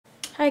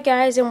Hi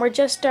guys, and we're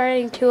just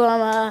starting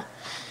to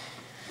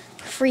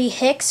free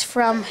Hicks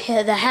from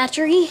the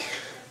hatchery.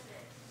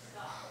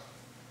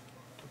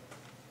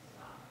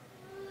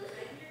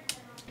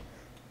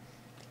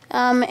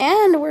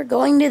 And we're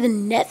going to the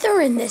nether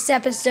in this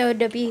episode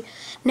to be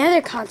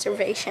nether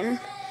conservation.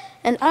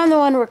 And I'm the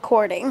one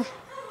recording.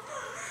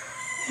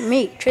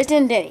 Me,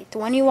 Tristan Denny, the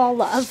one you all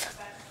love.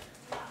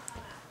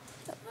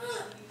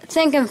 I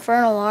think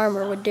infernal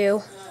armor would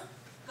do.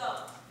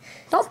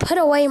 Don't put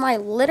away my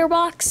litter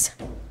box.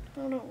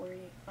 Oh, don't worry.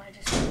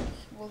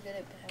 We'll get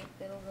it back.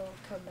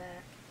 Come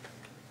back.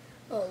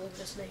 Oh, look at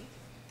this snake.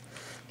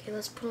 Okay,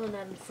 let's put on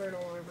that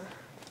infernal armor.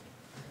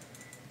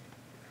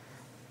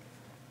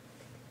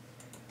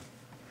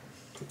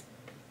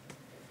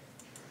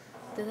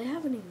 Do they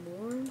have any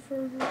more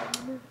infernal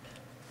armor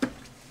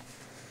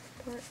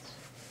parts?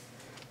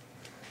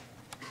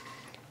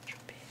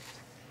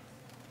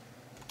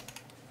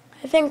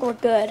 I think we're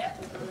good.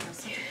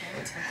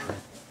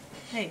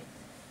 Hey,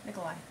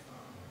 Nikolaj.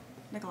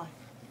 Nikolaj.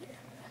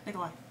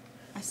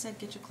 I said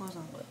get your clothes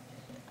on.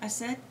 I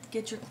said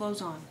get your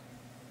clothes on.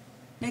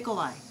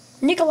 Nikolaj.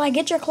 Nikolaj,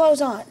 get your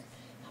clothes on.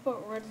 How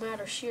about red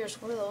matter shears?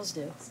 What do those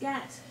do?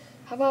 Yes.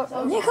 How about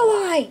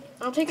Nikolaj?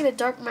 I'm taking a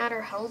dark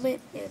matter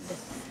helmet and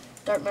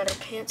dark matter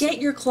pants. Get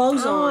your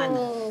clothes on.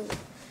 Oh.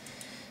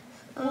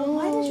 Well,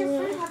 why does your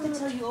friend have to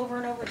tell you over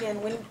and over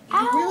again when you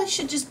really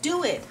should just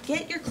do it?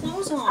 Get your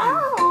clothes on.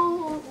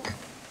 Oh.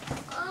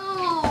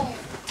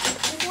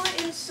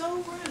 What is so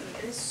rude?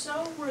 It is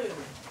so rude.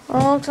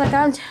 Well, looks like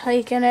I'm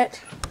taking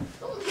it.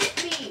 Don't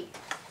hit me.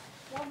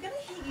 Well, I'm gonna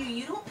hit you.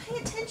 You don't pay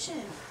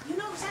attention. You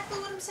know exactly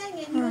what I'm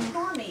saying, and you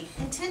ignore me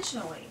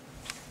intentionally.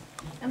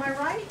 Am I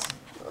right?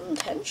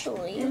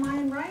 Intentionally. Am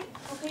I right?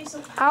 Okay,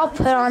 so I'll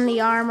put on the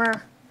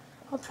armor.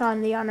 I'll put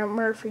on the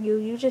armor for you.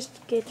 You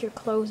just get your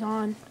clothes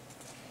on.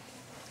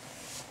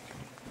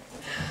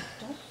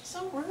 Don't be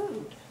so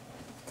rude.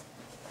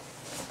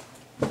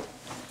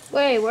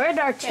 Wait, where'd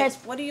our Okay,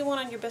 chest? what do you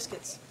want on your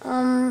biscuits?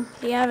 Do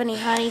you have any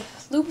honey?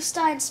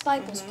 Lupustine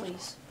spikes,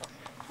 please.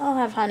 I'll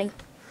have honey.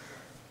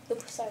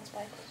 Lupustine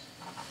spikes.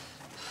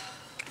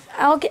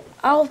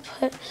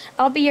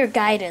 I'll be your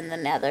guide in the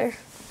nether.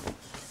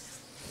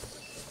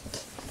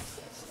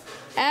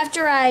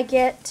 After I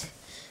get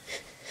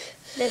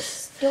this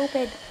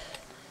stupid.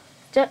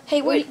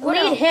 Hey, wait, what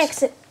lead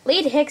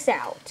Hicks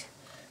out.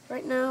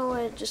 Right now,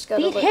 I just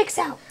got Lead Hicks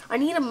out. I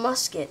need a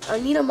musket. I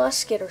need a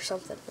musket or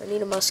something. I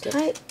need a musket.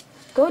 Right.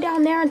 Go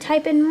down there and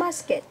type in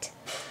musket.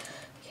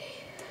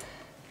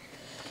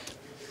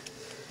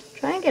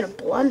 Try and get a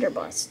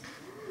blunderbuss.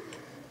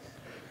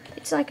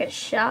 It's like a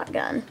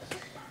shotgun.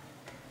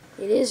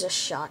 It is a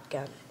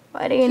shotgun.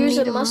 Why do you Here's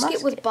need a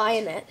musket with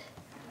bayonet.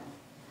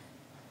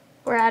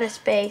 We're out of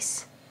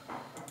space.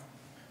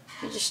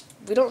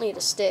 We don't need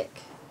a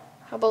stick.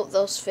 How about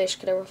those fish?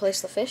 Can I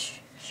replace the fish?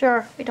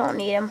 Sure, we don't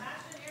need them.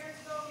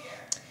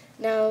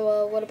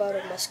 Now, what about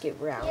a musket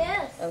round?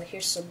 Yes. Oh,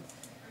 here's some.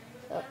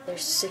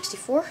 There's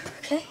 64.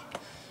 Okay.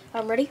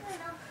 I'm ready.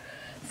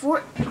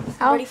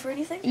 Ready for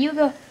anything? You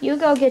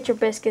go get your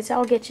biscuits.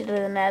 I'll get you to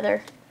the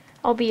nether.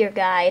 I'll be your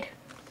guide.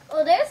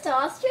 Oh, there's the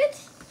ostrich?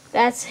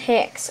 That's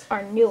Hicks,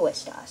 our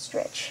newest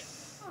ostrich.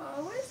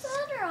 Oh, where's the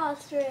other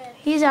ostrich?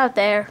 He's out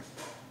there.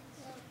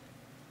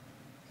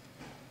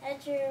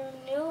 That's your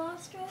new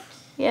ostrich?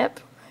 Yep,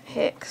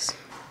 Hicks.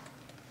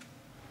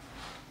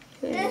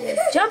 He's a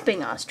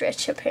jumping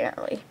ostrich,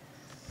 apparently.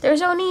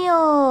 There's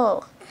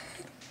O'Neill.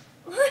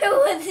 Why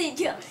was he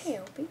jumping? Hey,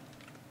 Opie.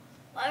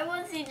 Why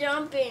was he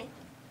jumping?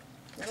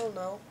 I don't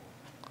know.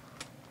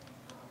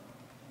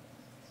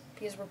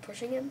 Because we're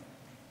pushing him?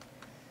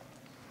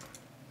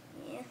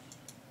 Yeah.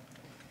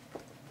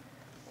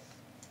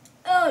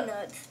 Oh,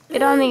 no.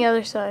 Get on the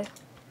other side.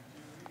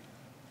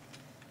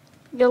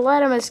 You'll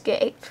let him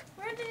escape.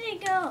 Where did he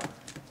go?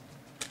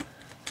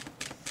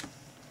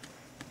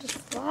 Just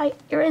fly.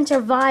 You're in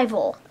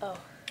survival. Oh.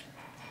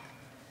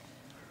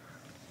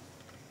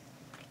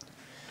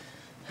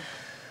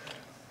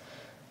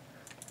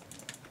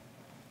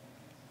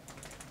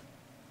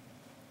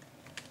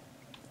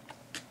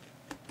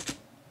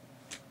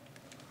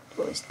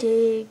 Just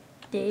dig,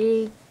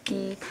 dig,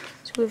 dig.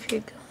 So if you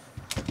go.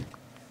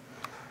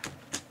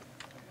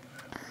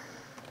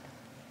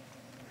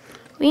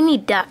 We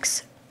need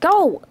ducks.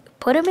 Go!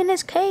 Put him in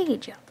his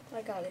cage.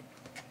 I got it.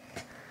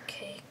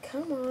 Okay,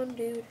 come on,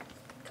 dude.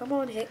 Come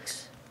on,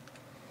 Hicks.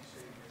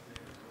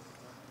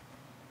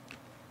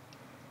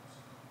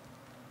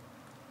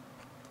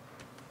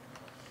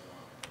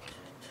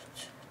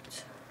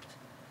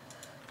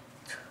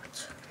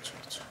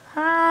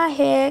 Hi,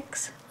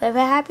 Hicks. Live a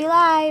happy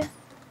life.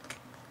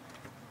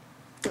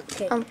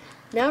 Okay,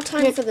 now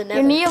time for the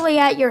nether. You're nearly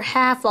at your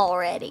half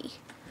already.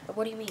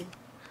 What do you mean?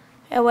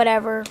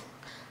 Whatever.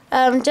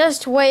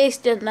 Just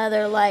waste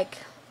another, like,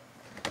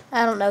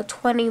 I don't know,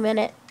 20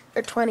 minutes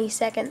or 20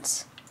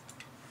 seconds.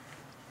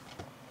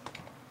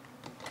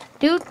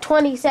 Do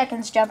 20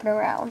 seconds jumping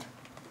around.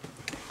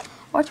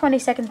 Or 20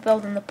 seconds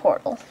building the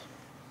portal.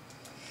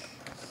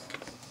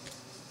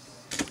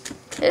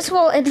 This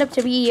will end up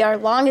to be our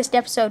longest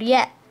episode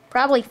yet.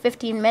 Probably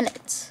 15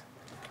 minutes.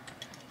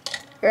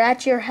 You're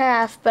at your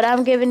half, but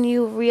I'm giving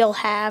you real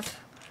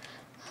half.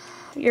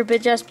 You're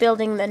just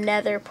building the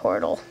nether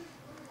portal.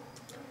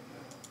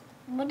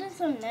 What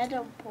is a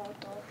nether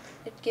portal?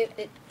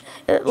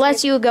 It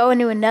lets you go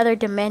into another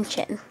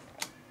dimension.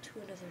 To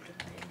another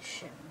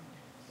dimension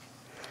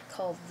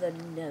called the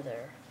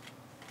nether.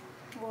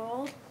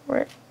 World?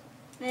 Where?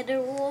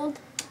 Nether world?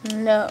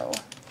 No.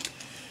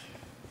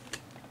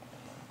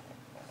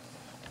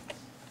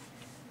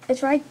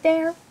 It's right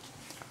there.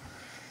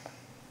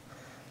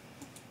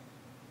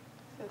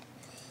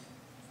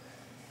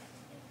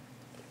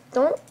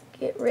 Don't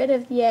get rid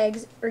of the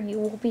eggs or you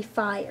will be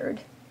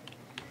fired.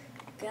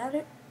 Got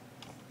it?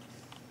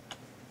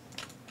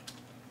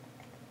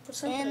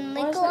 What's And happening?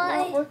 Why is it Nikolaj?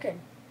 not working?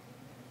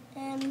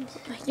 And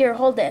Here,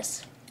 hold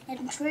this.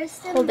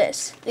 Tristan? Hold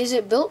this. Is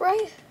it built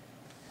right?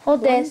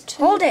 Hold this.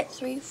 Hold it.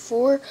 3,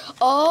 4.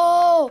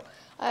 Oh!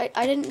 I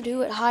didn't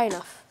do it high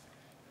enough.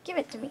 Give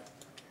it to me.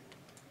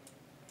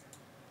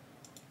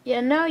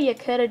 You know you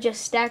could have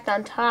just stacked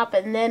on top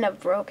and then have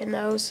broken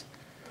those.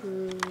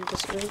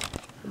 This way.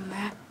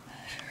 Map.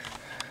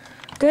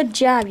 Good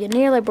job. You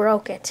nearly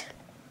broke it.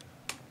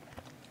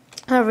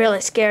 That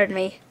really scared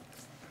me.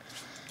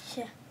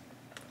 Yeah.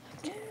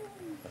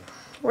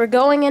 We're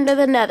going into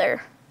the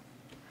nether.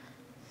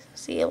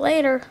 See you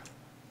later.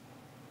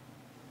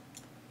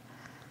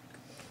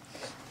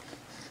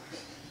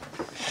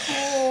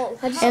 Oh,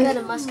 I just And- got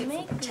a musket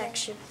for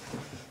protection.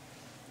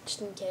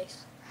 Just in case.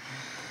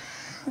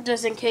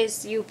 Just in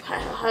case you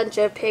punch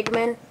a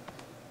pigman.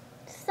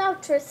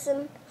 stop,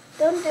 Tristan.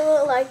 Don't do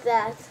it like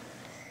that.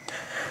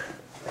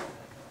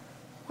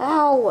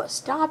 Ow,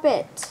 stop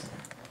it.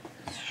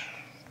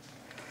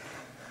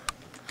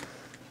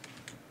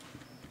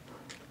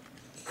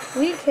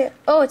 We can.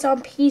 Oh, it's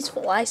on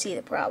peaceful. I see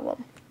the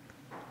problem.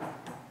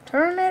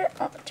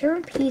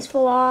 Turn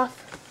peaceful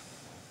off.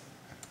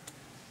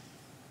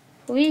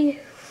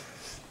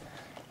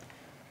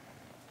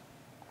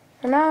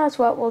 And now that's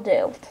what we'll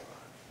do.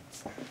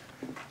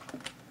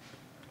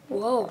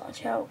 Whoa.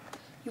 Watch out.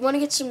 You want to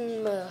get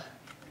some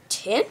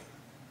tin?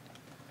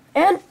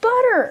 And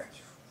butter.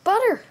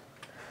 Butter.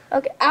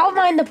 Okay, I'll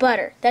mind the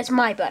butter. That's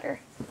my butter.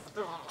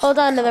 Hold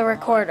on to the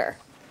recorder.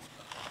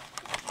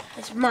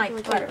 That's my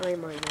butter. I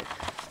mind it.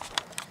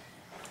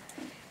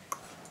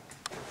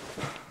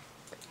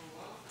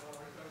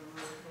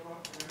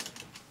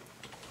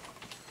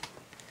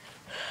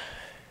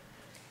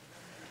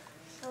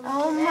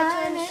 Oh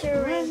my,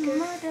 Sure,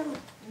 Ranker.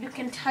 you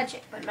can touch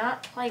it, but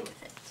not play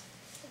with it.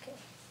 Okay.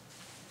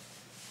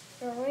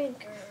 You're a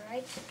ranker,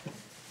 right?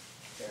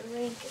 You're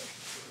a ranker.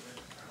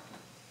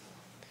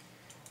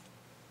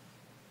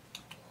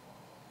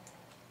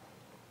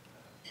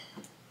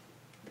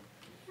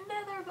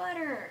 Nether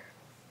butter.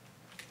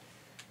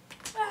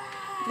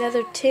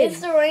 Nether tin.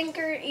 Is the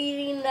ranker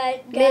eating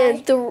that guy?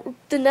 Man,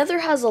 the nether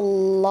has a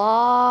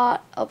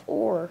lot of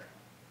ore.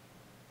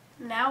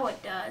 Now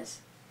it does.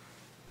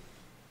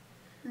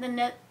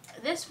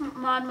 This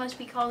mod must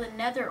be called the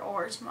Nether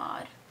Ores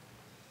mod.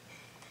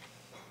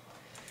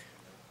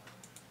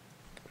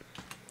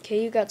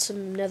 Okay, you got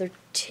some nether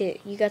tin.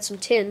 You got some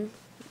tin,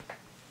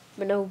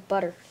 but no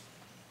butter.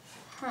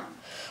 Huh.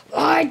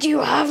 Why'd you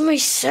have me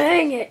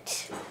saying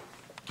it?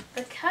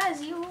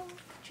 Because you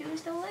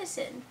choose to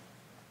listen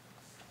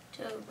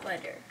to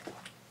butter.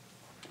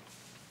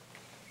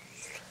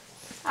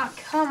 Oh,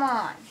 come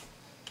on.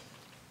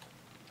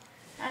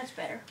 That's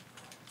better.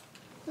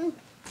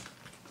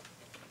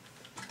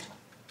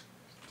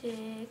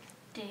 Dig,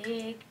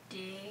 dig,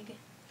 dig.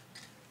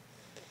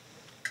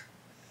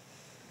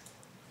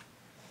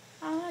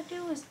 All I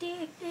do is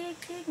dig, dig,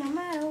 dig, no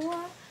matter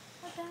what.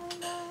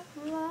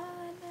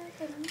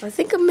 I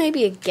think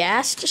maybe a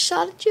gas just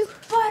shot at you.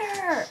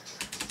 Butter!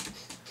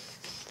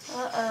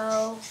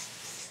 Uh-oh.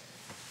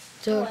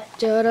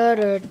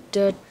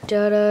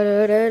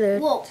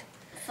 Whoa.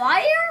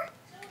 Fire?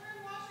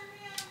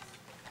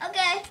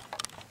 Okay.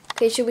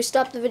 Okay, should we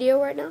stop the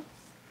video right now?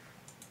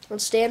 On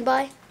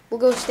standby? We'll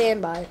go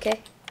standby,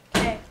 okay?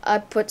 Okay.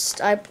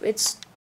 It's